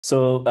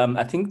So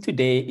I think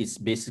today is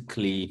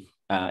basically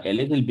a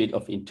little bit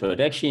of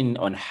introduction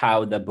on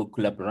how the book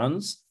club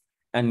runs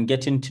and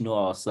getting to know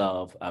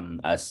ourselves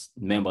as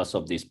members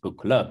of this book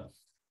club.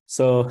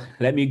 So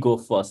let me go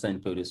first and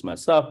introduce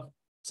myself.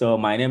 So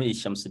my name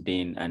is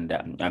Shamsuddeen, and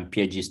I'm a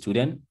PhD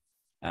student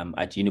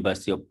at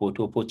University of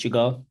Porto,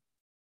 Portugal.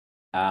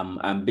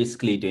 I'm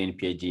basically doing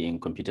PhD in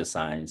computer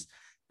science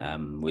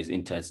with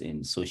interest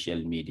in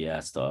social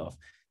media stuff.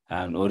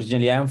 And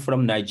originally, I'm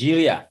from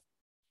Nigeria.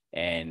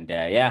 And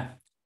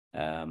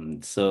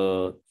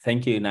so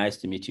thank you. Nice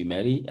to meet you,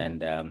 Mary.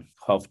 And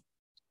hope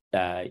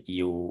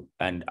you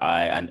and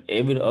I and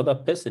every other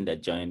person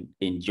that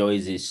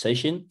enjoys this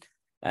session.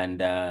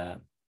 And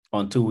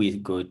until we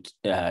go to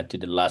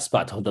the last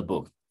part of the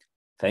book.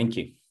 Thank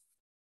you.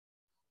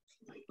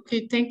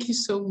 Okay, thank you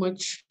so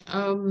much.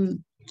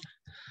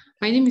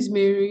 My name is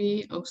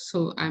Mary.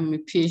 Also, I'm a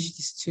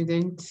PhD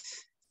student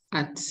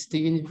at the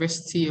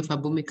University of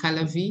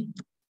Abomey-Calavi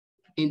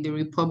in the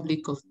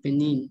Republic of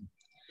Benin.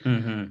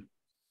 Mm-hmm.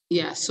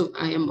 Yeah, so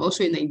I am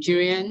also a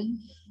Nigerian.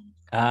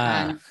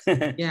 And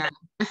yeah,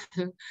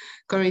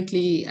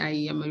 currently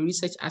I am a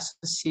research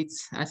associate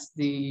at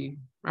the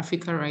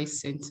Africa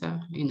Rice Center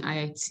in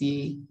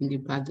IITA in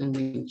Ibadan,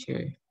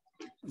 Nigeria.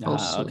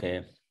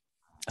 Okay.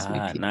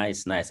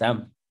 Nice.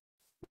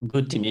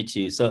 Good to meet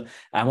you. So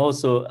I'm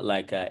also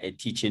like a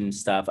teaching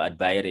staff at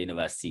Bayer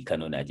University,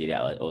 Kano, Nigeria.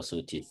 I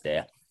also teach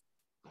there.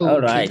 Okay.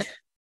 All right.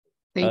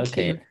 Thank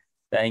you.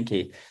 Thank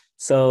you.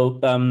 So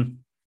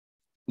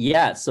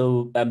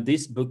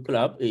this book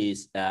club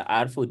is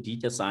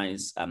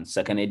r4ds08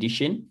 second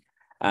edition.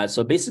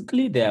 So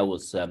basically there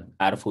was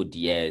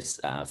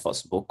r4ds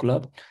first book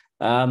club.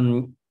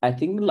 I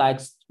think like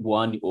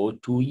 1 or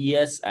 2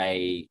 years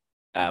I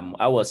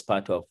was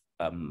part of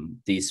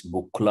this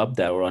book club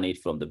that run it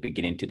from the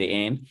beginning to the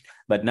end.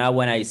 But now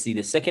when I see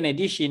the second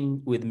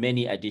edition with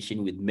many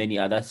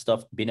other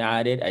stuff being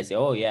added, I say,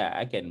 oh yeah,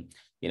 I can,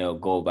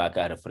 go back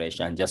and refresh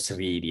and just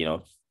read,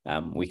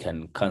 we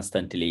can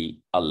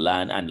constantly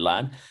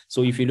learn.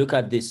 So if you look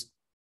at this,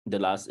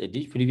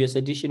 the previous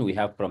edition, we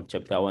have from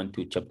chapter 1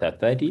 to chapter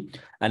 30.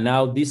 And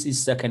now this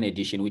is second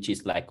edition, which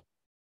is like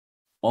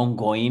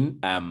ongoing.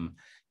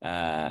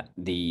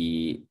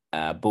 The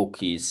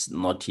book is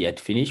not yet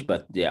finished,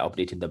 but they are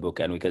updating the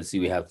book, and we can see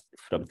we have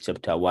from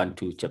chapter 1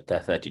 to chapter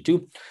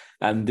 32.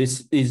 And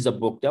this is a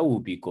book that we'll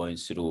be going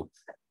through.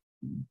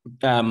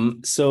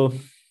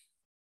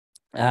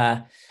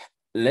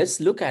 Let's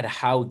look at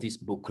how these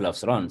book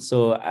clubs run.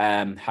 So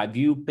have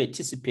you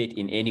participated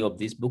in any of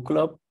these book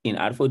club in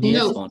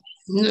R4DS?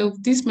 No,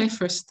 this is my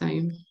first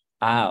time.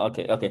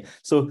 Okay.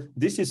 So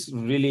this is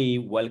really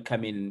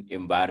welcoming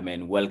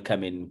environment,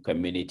 welcoming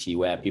community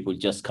where people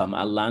just come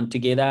and learn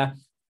together,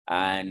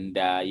 and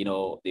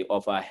they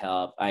offer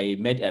help. I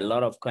made a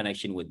lot of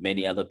connection with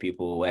many other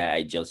people where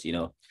I just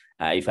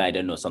if I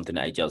don't know something,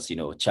 I just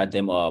chat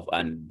them up,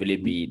 and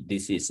believe me,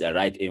 this is the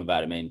right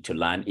environment to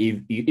learn.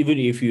 Even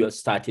if you are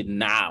starting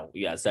now,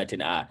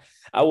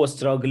 I was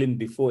struggling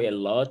before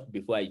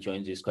I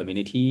joined this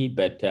community,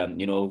 but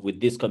with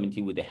this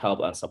community, with the help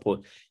and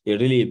support, it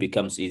really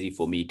becomes easy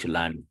for me to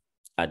learn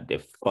at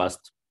the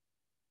first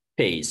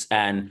pace.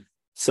 And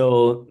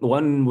so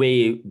one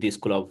way this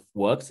club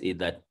works is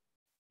that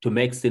to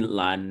make still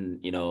learn,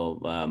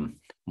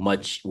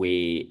 much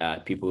way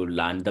people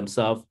learn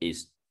themselves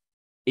is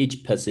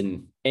each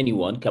person,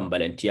 anyone can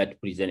volunteer to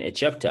present a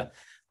chapter.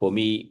 For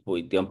me, for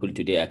example,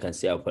 today I can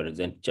say I'll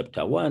present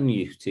chapter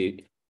 1.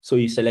 So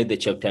you select the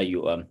chapter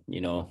you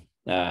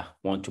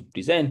want to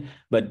present,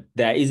 but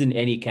there isn't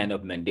any kind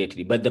of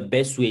mandatory. But the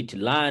best way to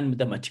learn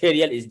the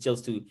material is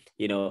just to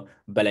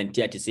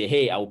volunteer to say,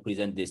 hey, I will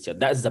present this chapter.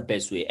 That's the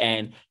best way,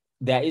 and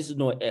there is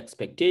no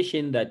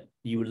expectation that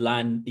you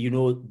learn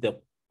the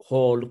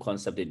whole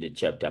concept in the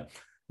chapter.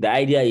 The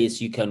idea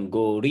is you can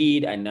go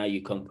read and now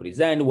you can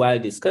present while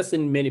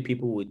discussing. Many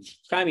people would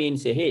chime in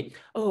and say, hey,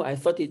 oh, I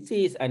thought it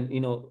is, and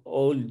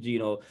all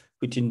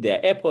put in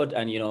their effort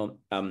and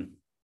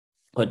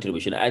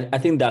contribution. I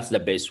think that's the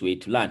best way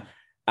to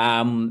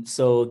learn.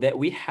 So that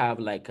we have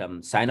like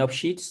sign up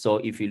sheets. So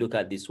if you look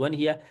at this one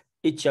here,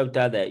 each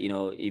chapter that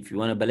if you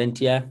want to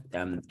volunteer,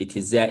 it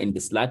is there in the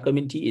Slack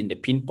community in the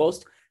pin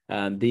post.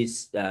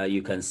 This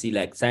you can see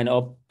like sign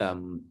up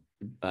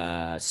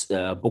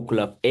book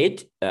club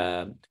 8.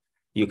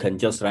 You can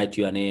just write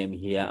your name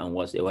here and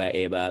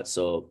whatever.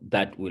 So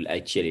that will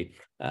actually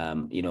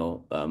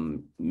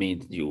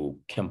mean you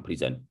can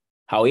present.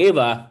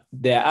 However,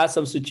 there are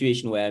some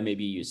situations where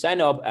maybe you sign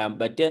up,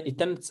 but then it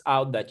turns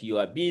out that you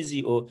are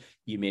busy or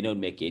you may not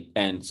make it,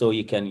 and so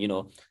you can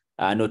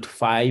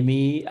notify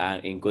me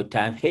in good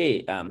time.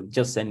 Hey,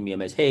 just send me a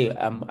message. Hey,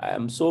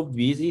 I'm so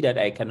busy that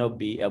I cannot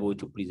be able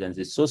to present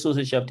this so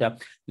chapter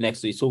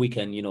next week, so we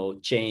can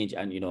change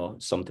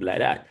and something like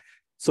that.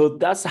 So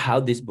that's how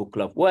this book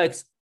club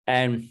works.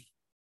 And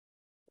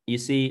you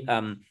see,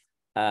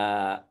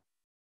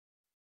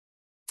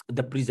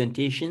 the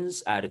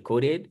presentations are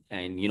recorded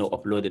and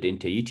uploaded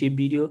into YouTube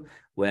video.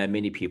 where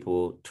many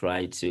people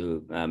try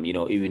to, you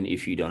know, even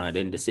if you don't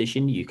attend the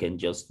session, you can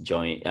just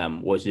join,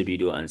 watch the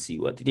video and see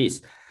what it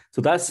is.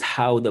 So that's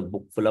how the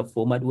book club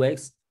format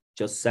works.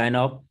 Just sign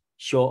up,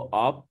 show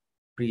up,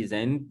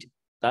 present,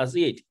 that's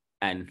it,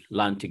 and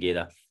learn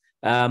together.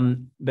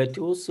 But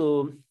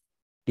also,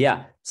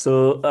 yeah,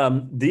 so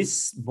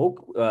this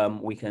book,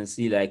 we can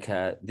see like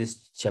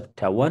this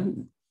chapter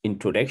 1,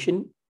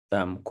 introduction,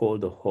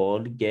 called The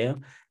Whole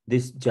Game.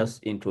 This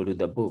just introduces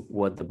the book,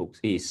 what the book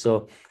is.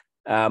 So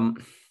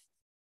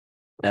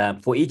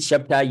for each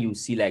chapter, you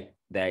see like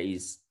there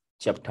is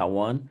chapter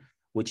 1,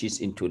 which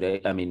is into the,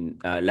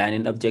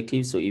 learning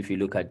objectives. So if you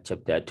look at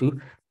chapter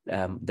 2,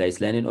 there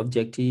is learning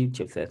objective,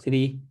 chapter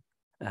 3,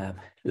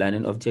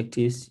 learning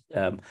objectives.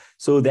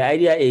 So the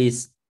idea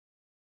is,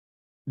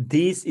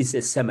 this is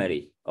a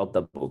summary of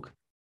the book.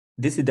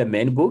 This is the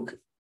main book.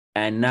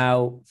 And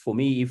now for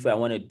me, if I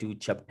want to do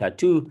chapter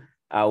 2,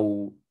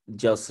 I'll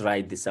just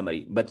write the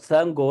summary. But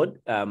thank God,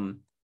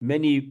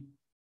 many,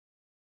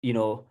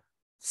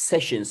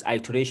 sessions,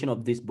 iteration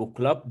of this book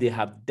club, they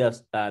have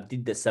just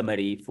did the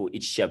summary for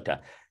each chapter.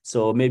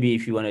 So maybe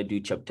if you want to do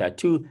chapter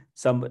 2,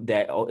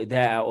 there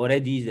are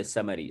already the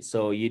summary.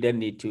 So you don't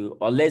need to,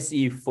 unless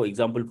if, for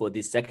example, for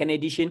the second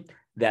edition,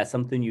 there's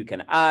something you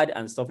can add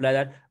and stuff like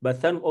that.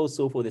 But then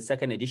also for the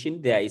second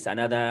edition, there is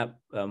another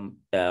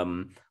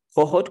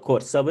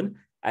cohort 7.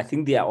 I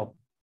think they are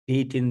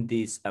updating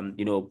this,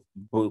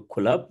 book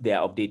club. They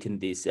are updating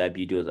these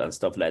videos and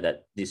stuff like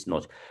that, this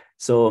note.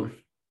 So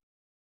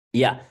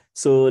yeah,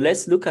 so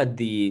let's look at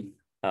the,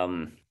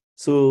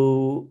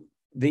 so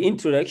the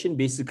introduction,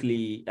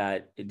 basically,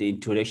 the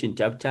introduction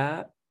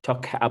chapter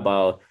talk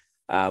about,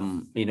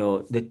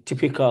 the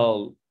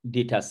typical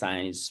data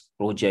science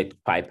project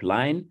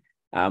pipeline,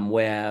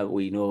 where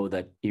we know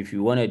that if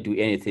you want to do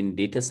anything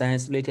data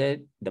science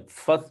related, the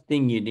first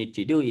thing you need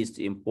to do is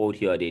to import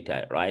your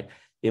data, right?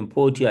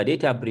 Import your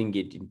data, bring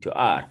it into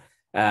R.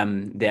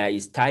 There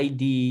is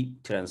tidy,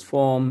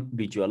 transform,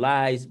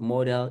 visualize,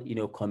 model,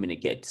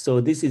 communicate. So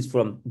this is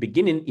from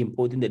beginning,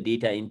 importing the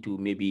data into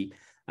maybe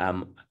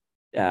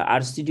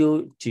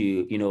RStudio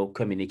to,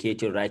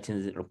 communicate your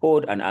writing the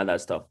report and other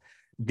stuff.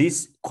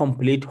 This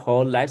complete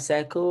whole life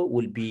cycle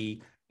will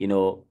be,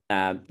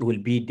 will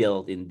be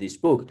dealt in this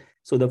book.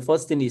 So the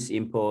first thing is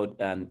import,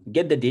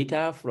 get the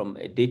data from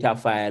a data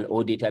file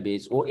or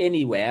database or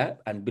anywhere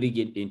and bring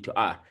it into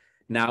R.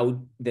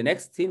 Now, the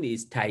next thing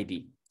is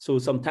tidy. So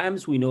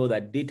sometimes we know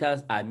that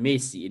data are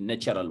messy in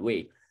natural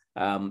way.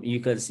 You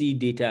can see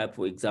data,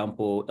 for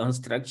example,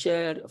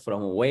 unstructured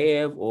from a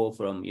web or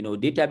from,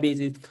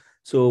 databases.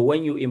 So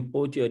when you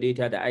import your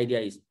data, the idea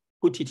is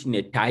put it in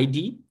a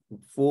tidy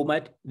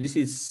format. This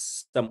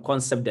is some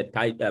concept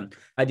that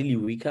Hadley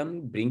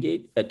Wickham bring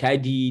it. A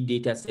tidy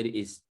data set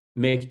is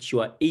make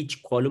sure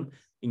each column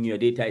in your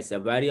data is a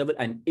variable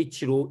and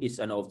each row is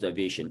an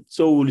observation.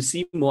 So we'll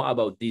see more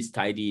about this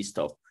tidy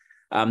stuff.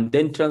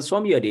 Then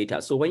transform your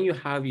data. So when you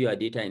have your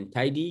data in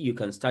tidy, you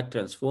can start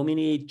transforming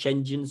it,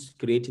 changing,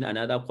 creating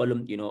another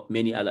column,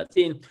 many other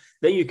things.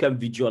 Then you can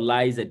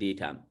visualize the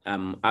data.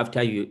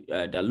 After you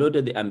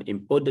download the,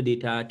 import the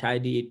data,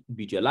 tidy it,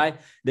 visualize,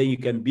 then you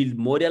can build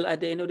model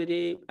at the end of the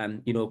day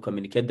and,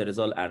 communicate the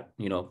result at,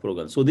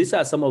 program. So these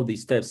are some of the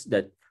steps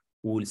that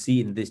we'll see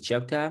in this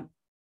chapter,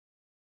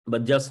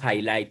 but just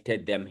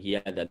highlighted them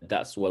here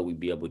that's what we'll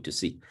be able to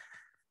see.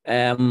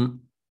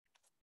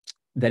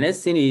 The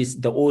next thing is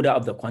the order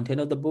of the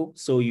content of the book.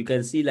 So you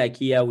can see like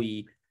here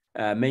we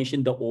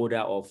mentioned the order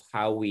of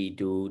how we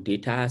do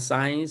data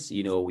science.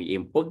 We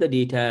import the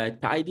data,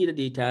 tidy the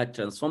data,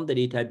 transform the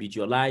data,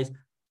 visualize,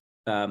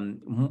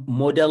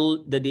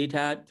 model the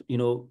data,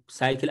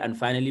 cycle, and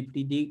finally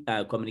predict,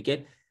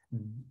 communicate.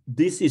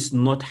 This is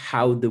not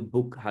how the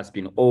book has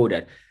been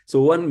ordered.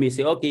 So one may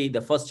say, okay,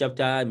 the first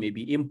chapter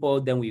maybe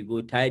import, then we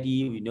go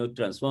tidy,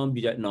 transform,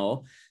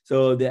 no.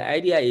 So the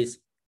idea is,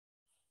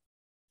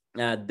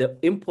 the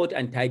import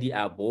and tidy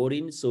are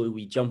boring, so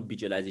we jump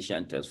visualization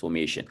and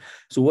transformation.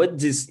 So what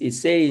this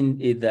is saying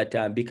is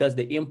that because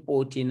the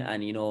importing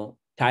and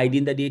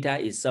tidying the data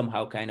is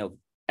somehow kind of,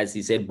 as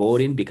he said,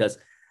 boring, because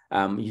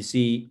you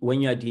see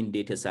when you are doing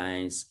data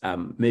science,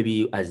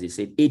 maybe as he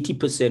said,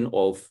 80%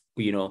 of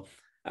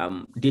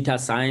data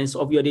science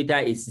of your data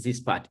is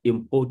this part,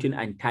 importing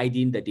and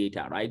tidying the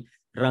data, right?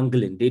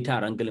 Data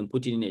wrangling,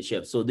 putting in a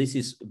shelf. So this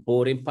is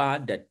boring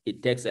part that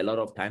it takes a lot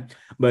of time,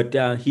 but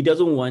he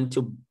doesn't want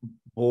to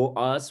bore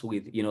us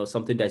with,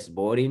 something that's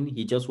boring.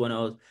 He just want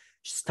to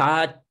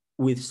start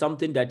with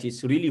something that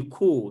is really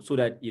cool so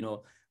that,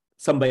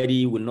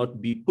 somebody will not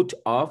be put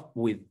off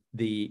with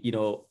the,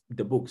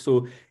 the book.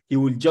 So he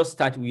will just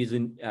start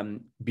using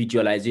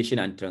visualization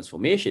and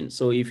transformation.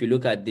 So if you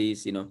look at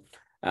this,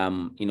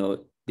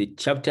 the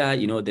chapter,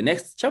 the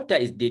next chapter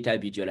is data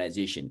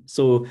visualization.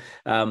 So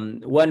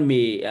one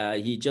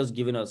may, he just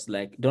given us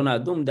like, don't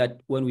assume that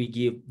when we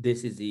give,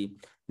 this is the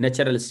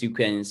natural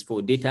sequence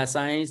for data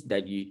science,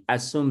 that you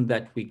assume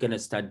that we're going to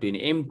start doing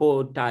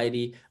import,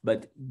 tidy,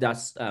 but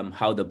that's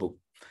how the book.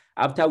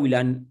 After we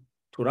learn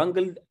to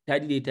wrangle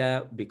tidy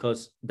data,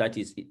 because that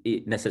is a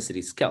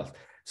necessary skill.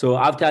 So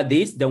after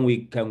this, then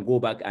we can go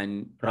back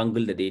and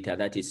wrangle the data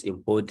that is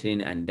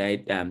importing and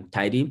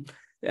tidying.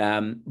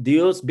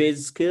 Those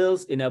basic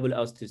skills enable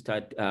us to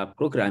start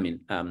programming.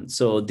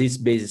 So these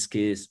basic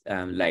skills,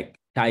 like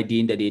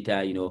tidying the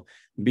data,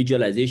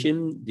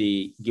 visualization,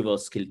 they give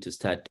us skill to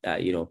start,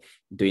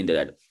 doing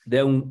that.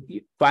 Then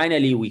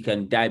finally, we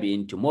can dive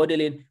into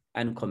modeling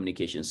and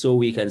communication. So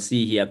we can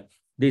see here,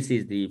 this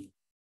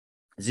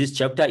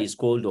chapter is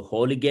called the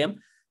Holy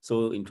Game.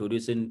 So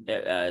introducing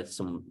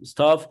some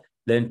stuff,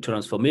 then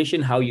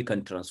transformation, how you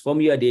can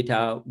transform your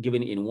data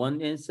given in one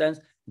instance,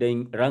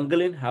 then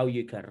wrangling, how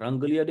you can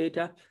wrangle your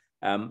data,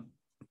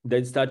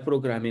 then start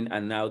programming,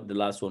 and now the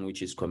last one,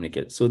 which is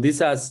communicate. So this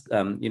has,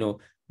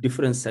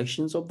 different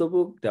sections of the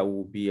book that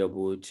we'll be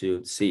able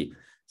to see.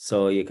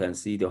 So you can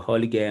see the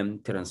Holy Game,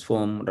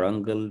 transform,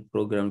 wrangle,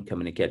 program,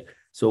 communicate.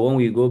 So when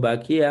we go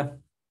back here,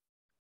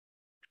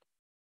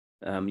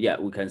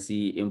 we can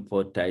see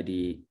import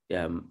tidy,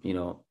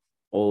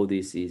 all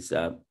this is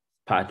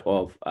part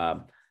of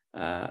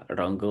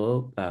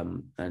wrangle,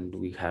 and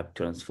we have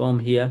transform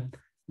here.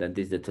 Then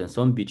this is the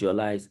transform,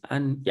 visualize,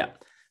 and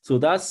so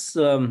that's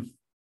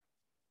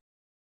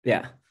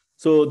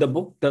So the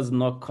book does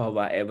not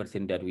cover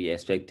everything that we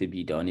expect to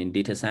be done in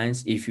data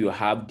science. If you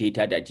have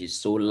data that is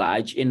so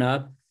large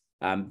enough,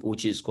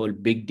 which is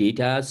called big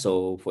data.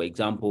 So for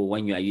example,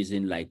 when you are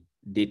using like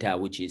data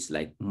which is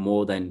like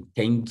more than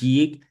 10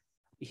 gig,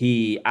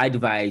 he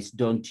advised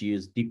don't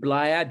use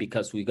dplyr,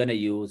 because we're going to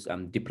use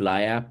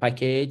dplyr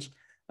package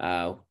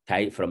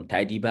from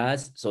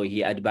Tidybars. So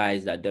he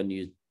advised that don't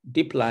use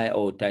dplyr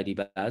or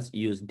Tidybars,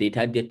 use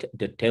data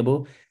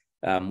table,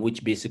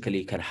 which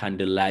basically can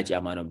handle large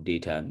amount of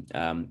data.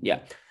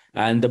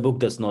 And the book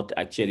does not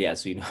actually,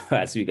 as we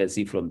can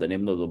see from the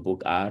name of the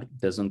book, R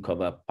doesn't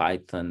cover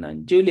Python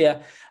and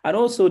Julia, and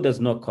also does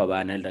not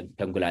cover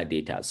rectangular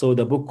data. So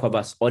the book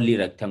covers only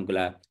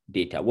rectangular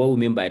data. What we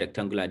mean by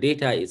rectangular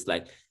data is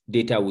like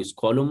data with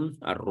column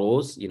and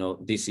rows.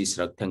 This is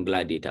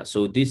rectangular data.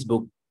 So this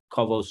book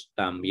covers,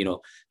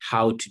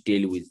 how to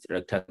deal with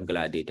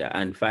rectangular data.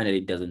 And finally,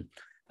 it doesn't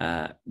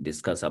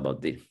discuss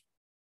about this.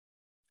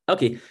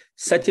 Okay,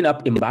 setting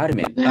up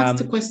environment. I have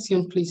the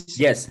question, please.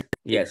 Yes.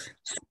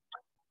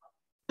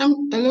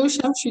 Hello,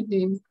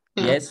 Shamsuddeen.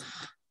 Yes.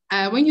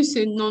 When you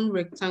say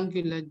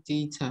non-rectangular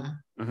data,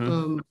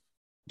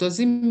 does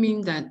it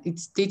mean that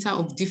it's data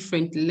of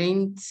different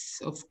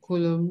lengths of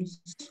columns,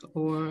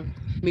 or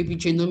maybe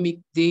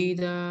genomic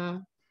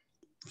data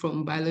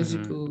from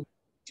biological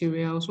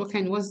materials?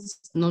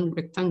 What's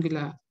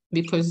non-rectangular?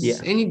 Because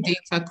any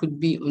data could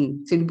be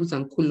on tables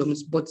and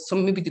columns, but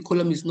maybe the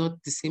column is not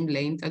the same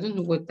length. I don't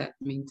know what that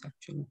means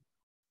actually.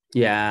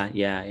 Does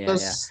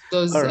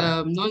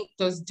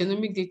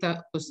genomic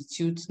data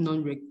constitute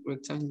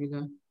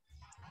non-rectangular?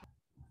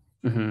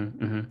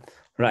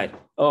 Right.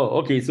 Oh,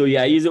 okay. So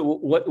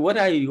what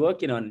are you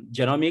working on?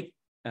 Genomic,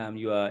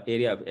 your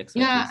area of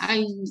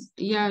expertise?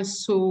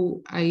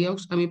 So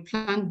I'm a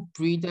plant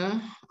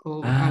breeder,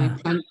 or I'm a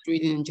plant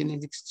breeding and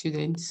genetics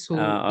student. So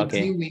we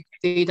deal with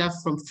data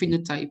from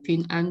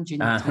phenotyping and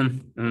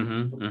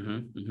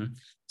genotyping.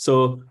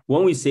 So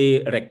when we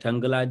say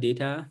rectangular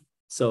data,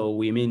 so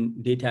we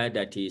mean data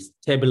that is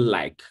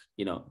table-like,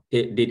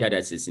 data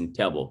that is in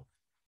table,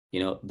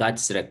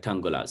 that's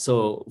rectangular.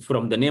 So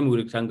from the name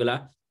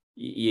rectangular,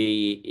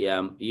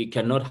 you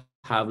cannot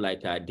have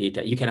like a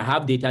data. You can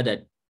have data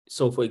that,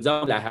 so for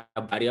example, I have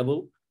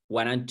variable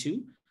 1 and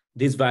 2.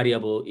 This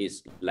variable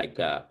is like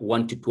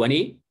 1 to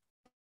 20.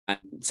 And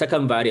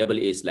second variable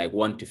is like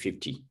 1 to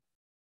 50.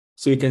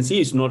 So you can see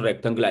it's not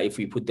rectangular if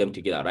we put them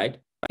together, right?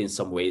 In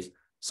some ways.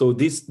 So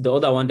the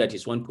other one that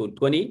is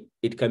 1.20,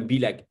 it can be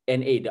like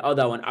NA. The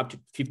other one up to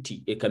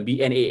 50, it can be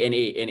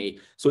NA.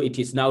 So it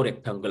is now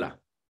rectangular.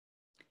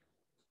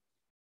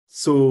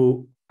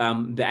 So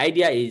the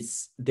idea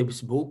is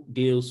this book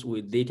deals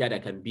with data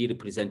that can be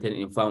represented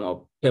in form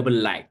of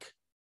table-like.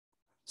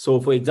 So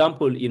for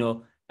example,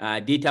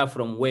 data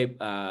from web,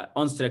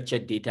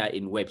 unstructured data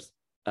in webs.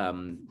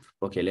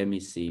 Okay, let me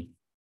see.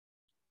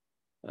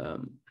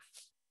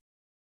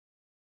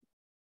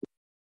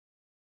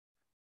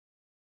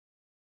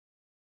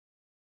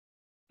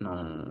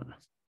 No.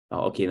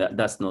 Oh, okay,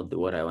 that's not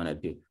what I want to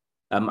do.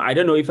 I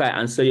don't know if I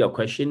answer your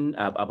question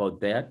about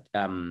that.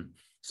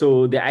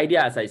 So the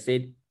idea, as I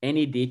said,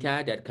 any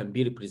data that can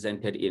be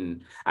represented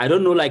in, I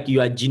don't know, like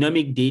your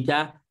genomic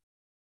data,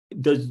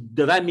 does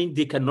that mean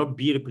they cannot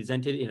be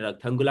represented in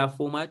rectangular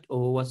format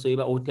or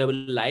whatsoever, or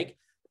table-like?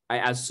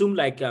 I assume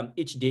like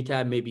each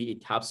data, maybe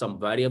it has some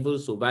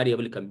variables, so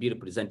variable can be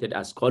represented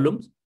as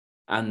columns,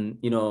 and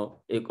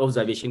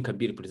observation can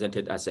be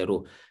represented as a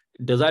row.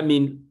 Does that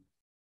mean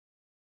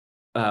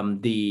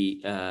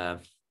the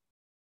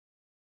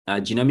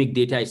genomic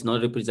data is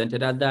not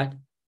represented as that?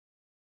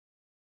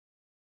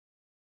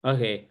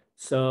 Okay,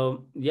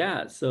 so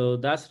so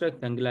that's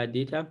rectangular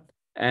data,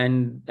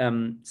 and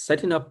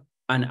setting up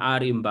an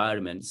R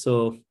environment.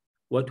 So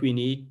what we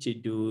need to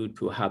do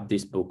to have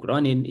this book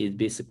running is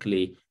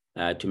basically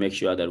to make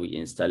sure that we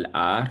install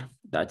R.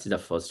 That's the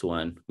first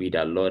one. We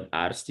download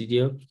R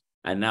Studio.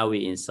 And now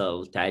we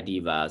install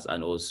tidyverse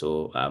and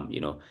also,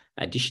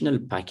 additional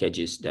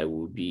packages that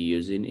we'll be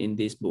using in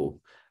this book.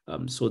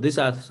 So these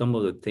are some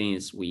of the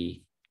things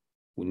we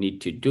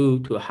need to do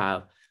to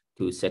have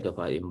to set up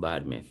our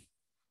environment.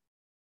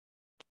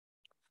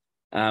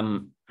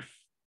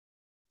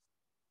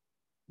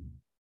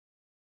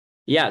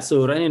 Yeah,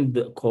 so running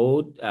the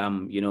code,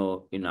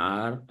 in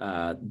R,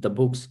 the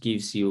books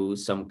gives you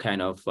some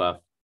kind of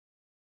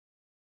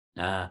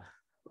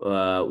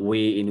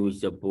way in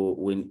which the book,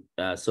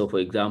 so for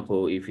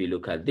example, if you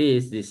look at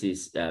this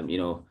is,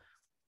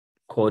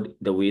 code,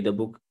 the way the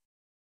book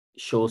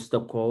shows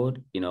the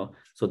code,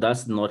 so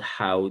that's not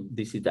how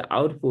this is the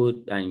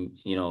output. And,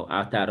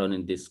 after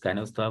running this kind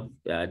of stuff,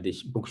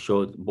 this book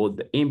shows both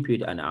the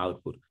input and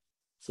output.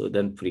 So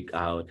don't freak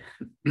out.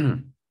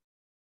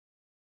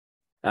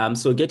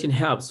 So getting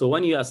help. So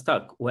when you are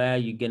stuck, where are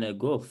you gonna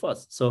go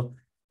first? So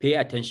pay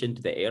attention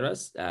to the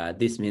errors.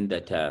 This means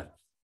that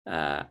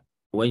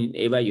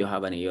whenever you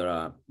have an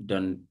error,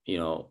 don't,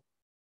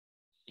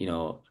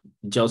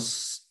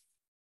 just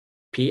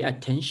pay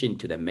attention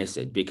to the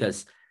message,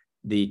 because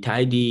the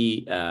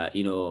tidy,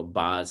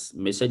 bars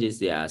messages,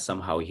 they are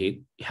somehow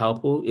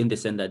helpful in the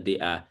sense that they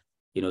are,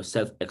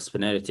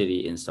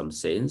 self-explanatory in some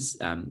sense.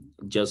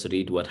 Just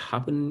read what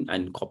happened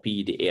and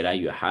copy the error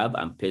you have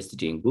and paste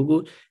it in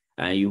Google,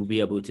 and you'll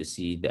be able to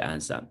see the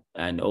answer.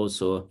 And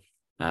also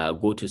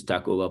go to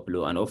Stack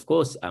Overflow, and of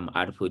course,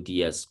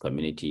 r4ds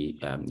community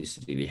is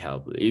really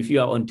helpful. If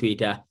you are on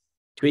Twitter,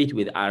 tweet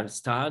with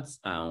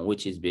r4ds,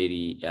 which is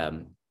very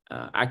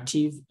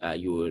active.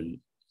 You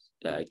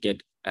will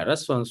get a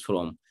response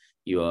from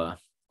your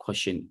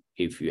question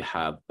if you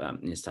have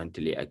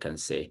instantly, I can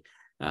say.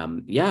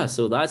 Yeah,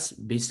 so that's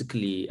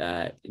basically,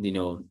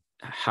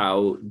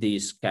 how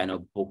this kind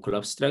of book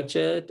club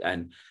structured.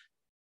 And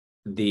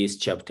this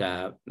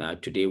chapter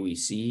today we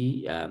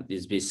see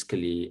is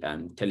basically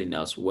telling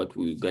us what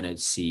we're gonna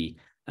see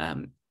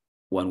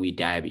when we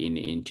dive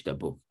into the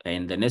book.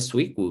 And the next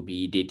week will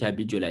be data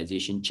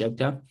visualization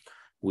chapter,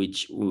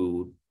 which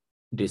will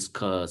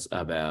discuss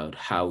about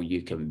how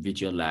you can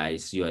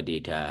visualize your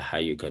data, how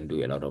you can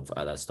do a lot of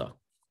other stuff.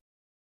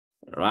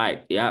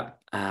 Right, yeah.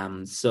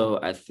 So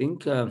I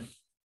think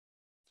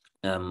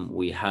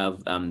we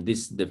have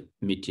the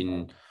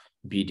meeting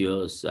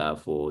videos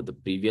for the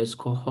previous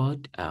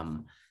cohort.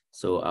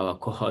 So our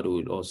cohort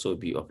will also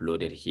be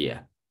uploaded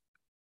here.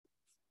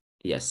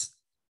 Yes.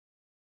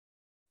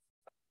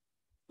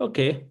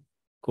 Okay,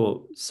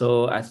 cool.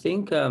 So I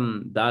think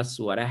that's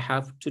what I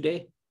have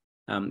today.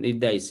 If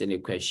there is any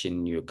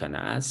question you can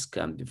ask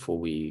before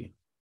we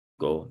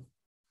go.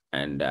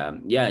 And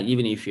yeah,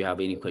 even if you have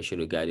any question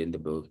regarding the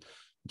book,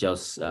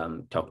 just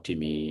talk to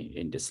me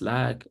in the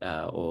Slack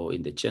or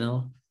in the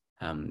channel,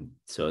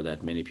 so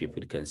that many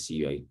people can see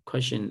your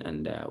question,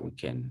 and we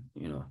can,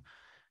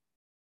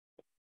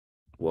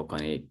 work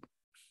on it.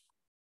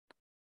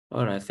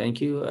 All right,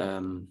 thank you.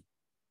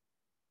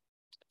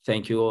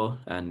 Thank you all,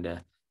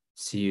 and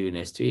see you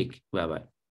next week. Bye-bye.